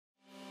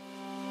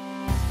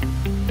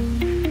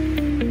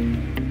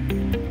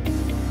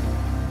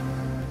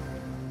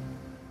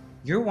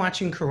You're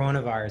watching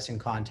Coronavirus in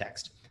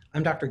Context.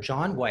 I'm Dr.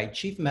 John White,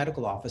 Chief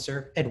Medical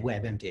Officer at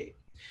WebMD.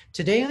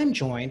 Today I'm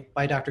joined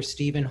by Dr.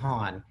 Stephen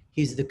Hahn.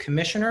 He's the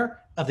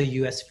Commissioner of the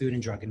U.S. Food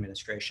and Drug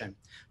Administration.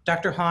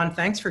 Dr. Hahn,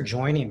 thanks for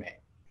joining me.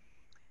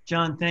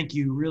 John, thank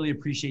you. Really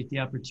appreciate the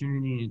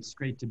opportunity, and it's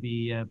great to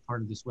be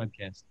part of this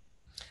webcast.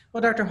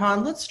 Well, Dr.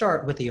 Hahn, let's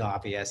start with the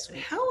obvious.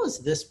 How is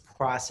this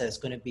process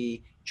going to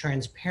be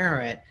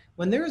transparent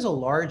when there is a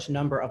large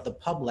number of the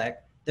public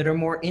that are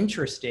more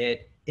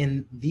interested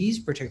in these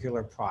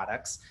particular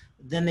products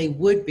than they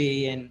would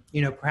be in,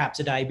 perhaps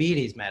a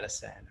diabetes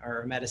medicine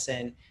or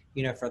medicine,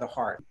 for the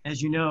heart?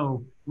 As you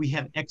know, we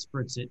have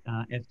experts at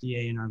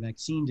FDA in our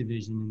vaccine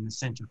division in the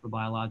Center for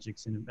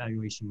Biologics and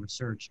Evaluation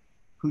Research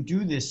who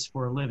do this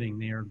for a living.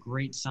 They are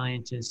great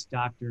scientists,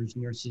 doctors,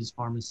 nurses,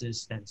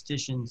 pharmacists,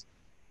 statisticians,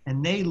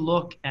 and they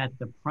look at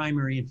the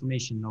primary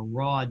information, the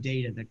raw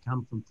data that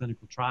come from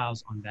clinical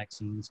trials on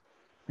vaccines,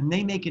 and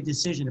they make a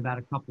decision about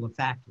a couple of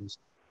factors.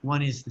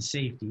 One is the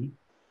safety,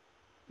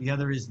 the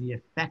other is the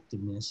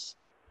effectiveness,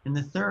 and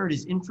the third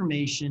is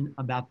information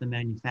about the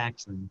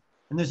manufacturing.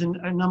 And there's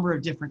a number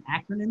of different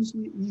acronyms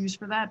we use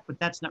for that, but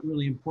that's not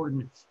really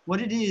important. What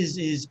it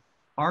is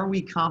are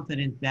we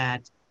confident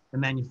that the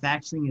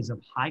manufacturing is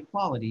of high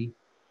quality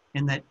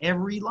and that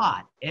every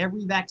lot,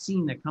 every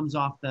vaccine that comes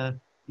off the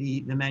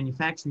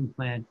manufacturing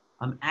plant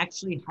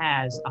actually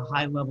has a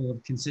high level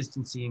of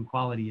consistency and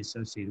quality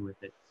associated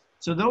with it.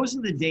 So those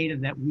are the data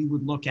that we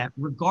would look at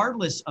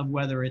regardless of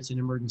whether it's an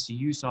emergency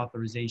use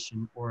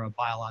authorization or a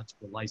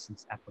biological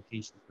license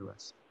application to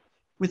us.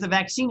 With a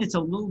vaccine, it's a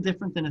little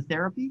different than a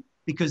therapy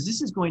because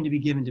this is going to be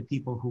given to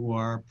people who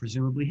are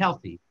presumably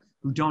healthy,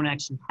 who don't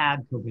actually have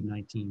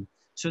COVID-19.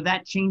 So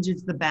that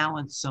changes the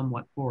balance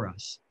somewhat for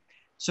us.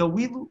 So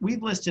we've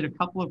listed a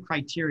couple of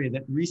criteria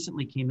that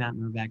recently came out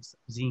in our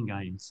vaccine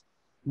guidance.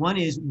 One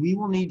is we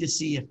will need to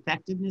see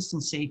effectiveness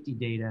and safety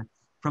data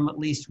from at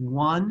least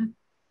one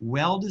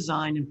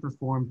well-designed and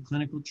performed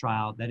clinical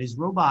trial that is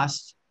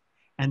robust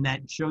and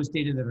that shows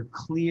data that are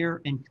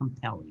clear and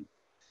compelling.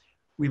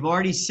 We've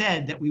already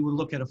said that we would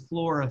look at a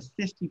floor of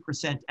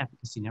 50%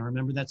 efficacy. Now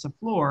remember, that's a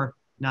floor,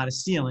 not a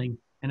ceiling.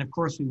 And of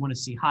course, we want to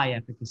see high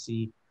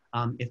efficacy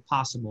if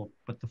possible,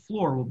 but the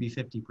floor will be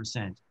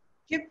 50%.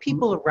 Give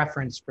people a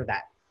reference for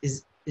that.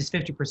 Is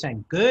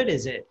 50% good?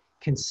 Is it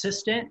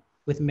consistent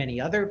with many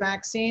other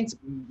vaccines?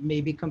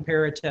 Maybe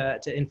compare it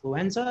to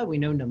influenza. We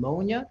know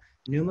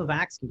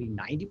Pneumovax can be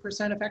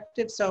 90%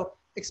 effective. So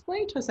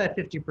explain to us that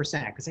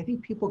 50%, because I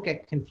think people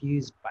get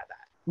confused by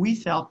that. We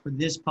felt for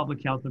this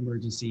public health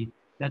emergency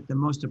that the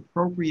most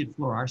appropriate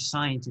floor, our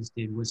scientists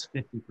did, was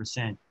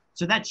 50%.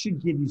 So that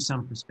should give you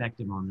some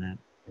perspective on that.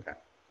 Okay.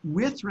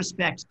 With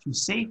respect to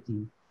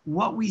safety,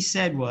 what we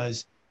said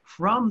was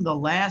from the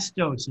last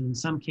dose, and in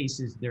some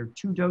cases there are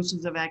 2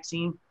 doses of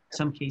vaccine,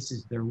 some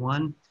cases they're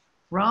 1,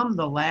 from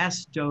the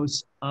last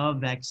dose of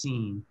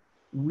vaccine,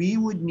 we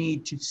would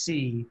need to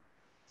see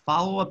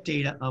follow-up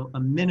data of a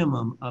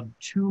minimum of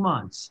 2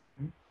 months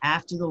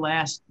after the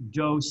last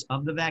dose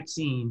of the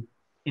vaccine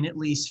in at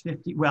least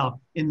 50, well,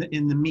 in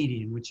the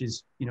median, which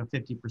is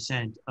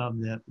 50% of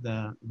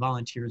the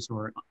volunteers who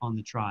are on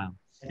the trial.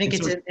 I think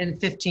it's in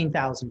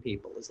 15,000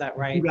 people. Is that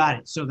right? You got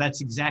it. So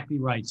that's exactly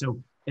right.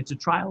 So it's a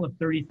trial of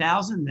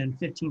 30,000, then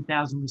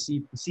 15,000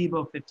 received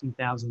placebo,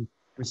 15,000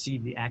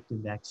 received the active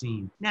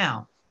vaccine.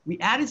 Now, we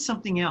added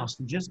something else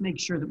to just make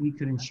sure that we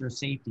could ensure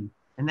safety,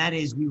 and that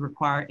is we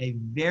require a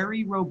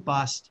very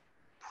robust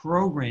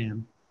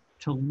program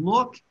to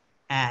look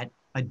at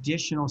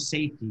additional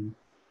safety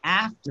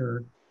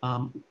after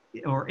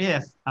or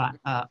if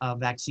a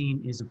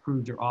vaccine is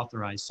approved or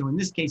authorized. So in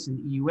this case, in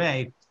the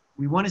EUA,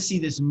 we want to see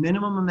this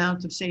minimum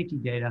amount of safety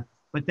data,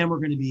 but then we're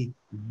going to be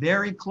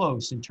very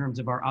close in terms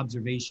of our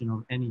observation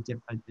of any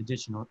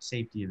additional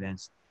safety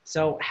events.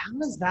 So how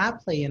does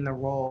that play in the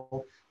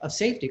role of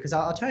safety? Because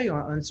I'll tell you,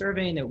 on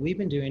surveying that we've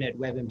been doing at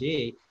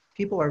WebMD,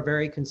 people are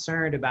very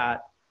concerned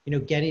about,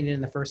 getting it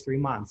in the first 3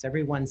 months.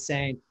 Everyone's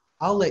saying,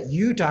 I'll let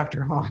you,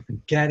 Dr. Hahn,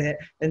 get it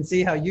and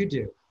see how you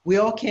do. We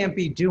all can't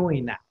be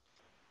doing that.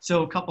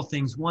 So a couple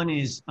things. One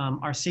is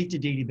our safety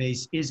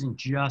database isn't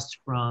just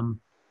from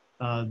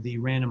the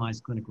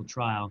randomized clinical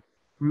trial.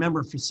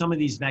 Remember, for some of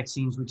these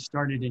vaccines, which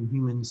started in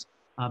humans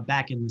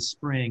back in the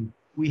spring,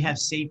 we have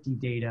safety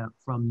data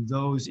from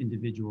those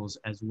individuals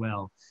as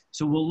well.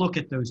 So we'll look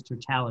at those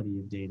totality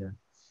of data.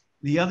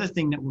 The other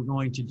thing that we're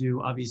going to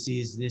do, obviously,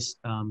 is this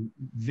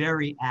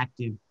very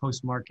active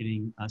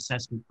post-marketing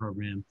assessment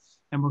program.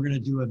 And we're going to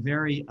do a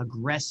very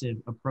aggressive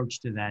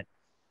approach to that.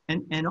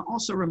 And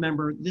also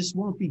remember, this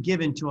won't be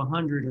given to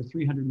 100 or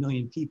 300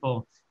 million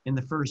people in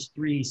the first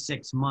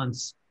 3-6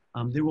 months.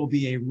 There will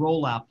be a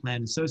rollout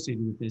plan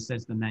associated with this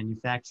as the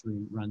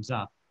manufacturing runs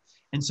up.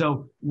 And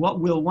so what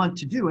we'll want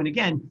to do, and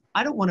again,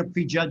 I don't want to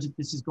prejudge if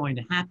this is going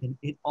to happen.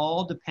 It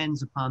all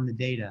depends upon the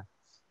data.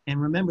 And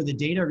remember, the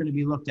data are going to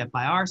be looked at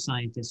by our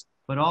scientists,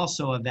 but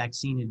also a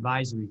vaccine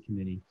advisory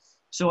committee.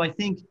 So I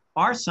think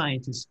our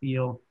scientists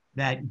feel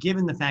that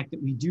given the fact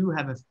that we do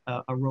have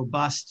a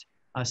robust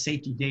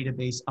safety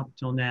database up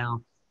till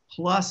now,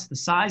 plus the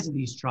size of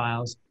these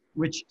trials,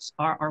 which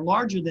are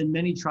larger than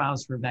many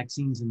trials for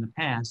vaccines in the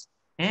past,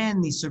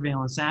 and the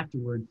surveillance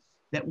afterward,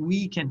 that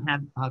we can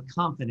have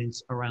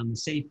confidence around the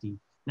safety.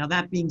 Now,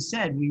 that being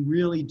said, we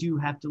really do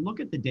have to look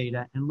at the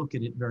data and look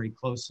at it very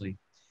closely.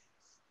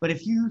 But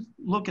if you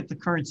look at the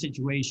current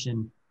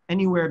situation,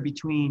 anywhere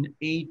between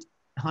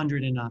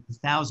 800 and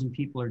 1,000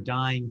 people are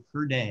dying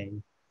per day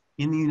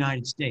in the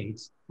United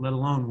States, let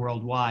alone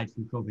worldwide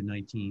from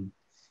COVID-19.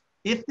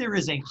 If there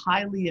is a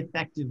highly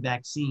effective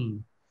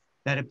vaccine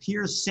that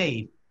appears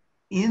safe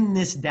in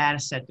this data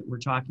set that we're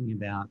talking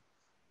about,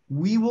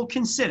 we will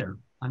consider,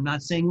 I'm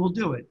not saying we'll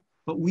do it,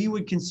 but we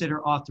would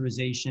consider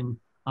authorization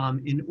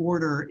in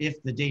order,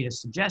 if the data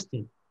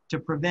suggested, to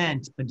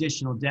prevent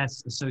additional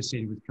deaths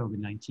associated with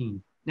COVID-19.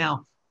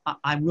 Now,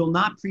 I will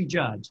not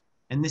prejudge,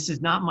 and this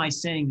is not my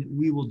saying that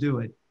we will do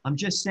it. I'm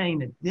just saying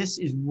that this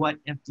is what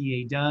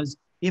FDA does.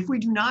 If we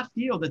do not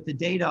feel that the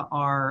data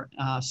are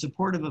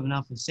supportive of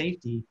enough of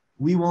safety,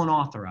 we won't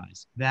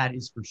authorize. That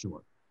is for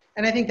sure.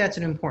 And I think that's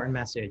an important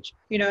message.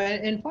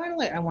 And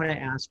finally, I want to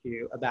ask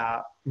you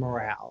about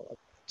morale.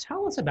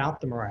 Tell us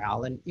about the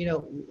morale. And,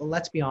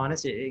 let's be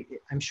honest,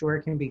 I'm sure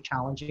it can be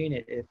challenging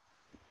if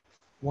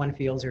one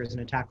feels there's an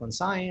attack on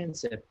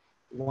science, if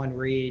one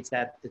reads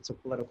that it's a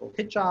political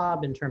hit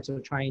job in terms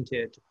of trying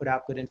to put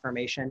out good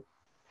information.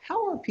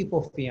 How are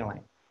people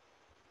feeling?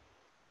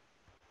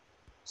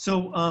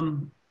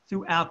 So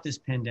throughout this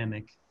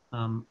pandemic,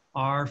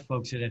 our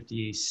folks at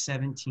FDA,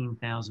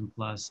 17,000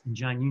 plus, and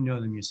John, you know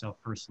them yourself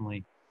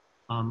personally,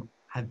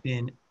 have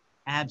been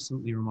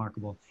absolutely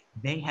remarkable.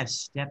 They have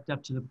stepped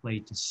up to the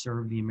plate to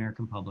serve the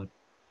American public.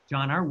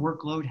 John, our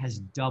workload has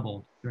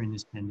doubled during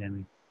this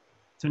pandemic.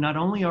 So not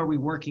only are we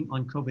working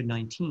on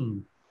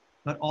COVID-19,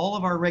 but all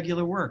of our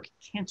regular work,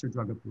 cancer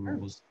drug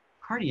approvals,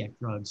 cardiac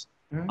drugs,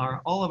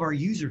 all of our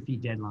user fee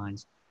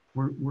deadlines,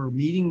 we're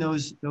meeting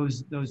those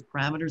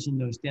parameters and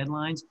those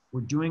deadlines.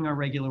 We're doing our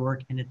regular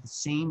work, and at the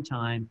same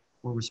time,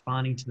 we're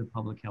responding to the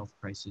public health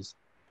crisis.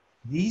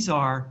 These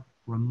are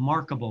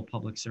remarkable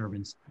public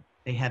servants.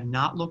 They have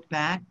not looked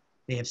back.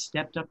 They have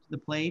stepped up to the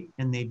plate,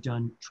 and they've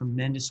done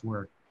tremendous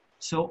work.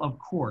 So, of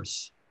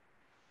course,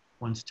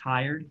 one's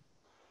tired.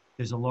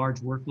 There's a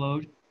large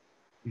workload.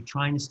 You're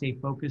trying to stay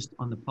focused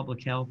on the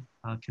public health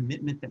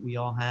commitment that we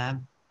all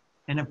have.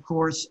 And of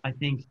course, I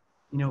think,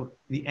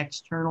 the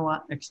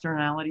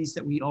externalities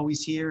that we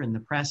always hear in the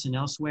press and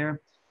elsewhere,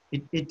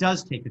 it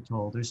does take a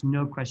toll. There's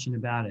no question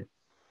about it.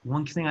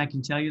 One thing I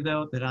can tell you,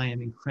 though, that I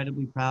am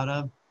incredibly proud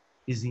of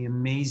is the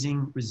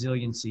amazing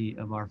resiliency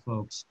of our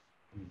folks.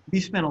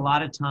 We've spent a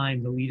lot of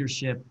time, the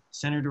leadership,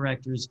 center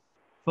directors,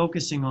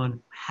 focusing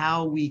on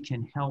how we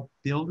can help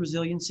build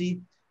resiliency,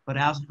 but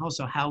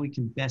also how we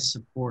can best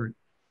support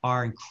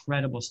our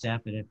incredible staff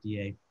at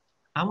FDA.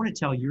 I want to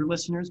tell your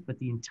listeners, but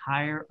the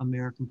entire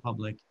American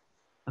public,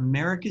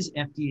 America's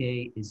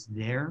FDA is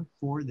there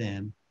for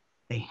them.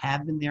 They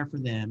have been there for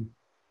them.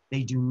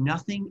 They do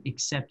nothing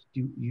except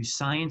use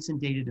science and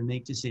data to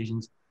make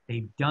decisions.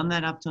 They've done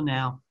that up till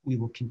now. We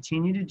will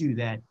continue to do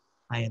that.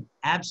 I have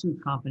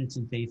absolute confidence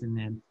and faith in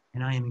them,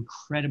 and I am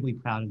incredibly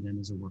proud of them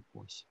as a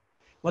workforce.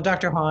 Well,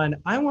 Dr. Hahn,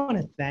 I want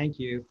to thank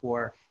you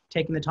for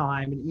taking the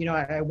time.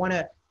 I want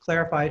to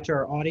clarify to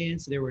our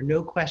audience, there were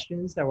no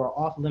questions that were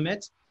off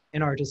limits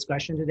in our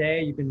discussion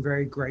today. You've been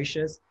very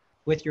gracious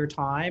with your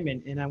time,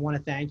 and I want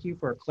to thank you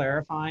for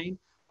clarifying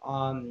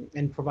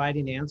and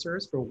providing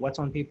answers for what's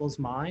on people's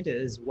mind,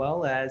 as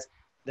well as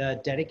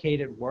the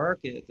dedicated work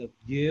of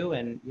you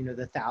and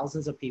the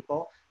thousands of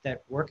people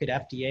that work at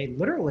FDA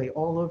literally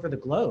all over the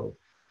globe.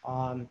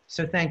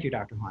 So thank you,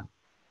 Dr. Hahn.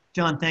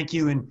 John, thank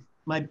you. And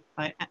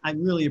I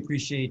really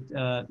appreciate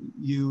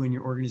you and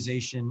your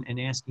organization and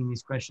asking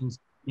these questions.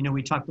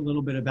 We talked a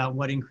little bit about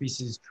what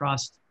increases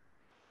trust,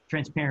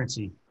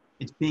 transparency.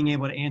 It's being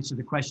able to answer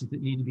the questions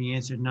that need to be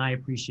answered, and I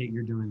appreciate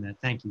your doing that.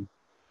 Thank you.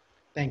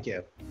 Thank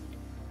you.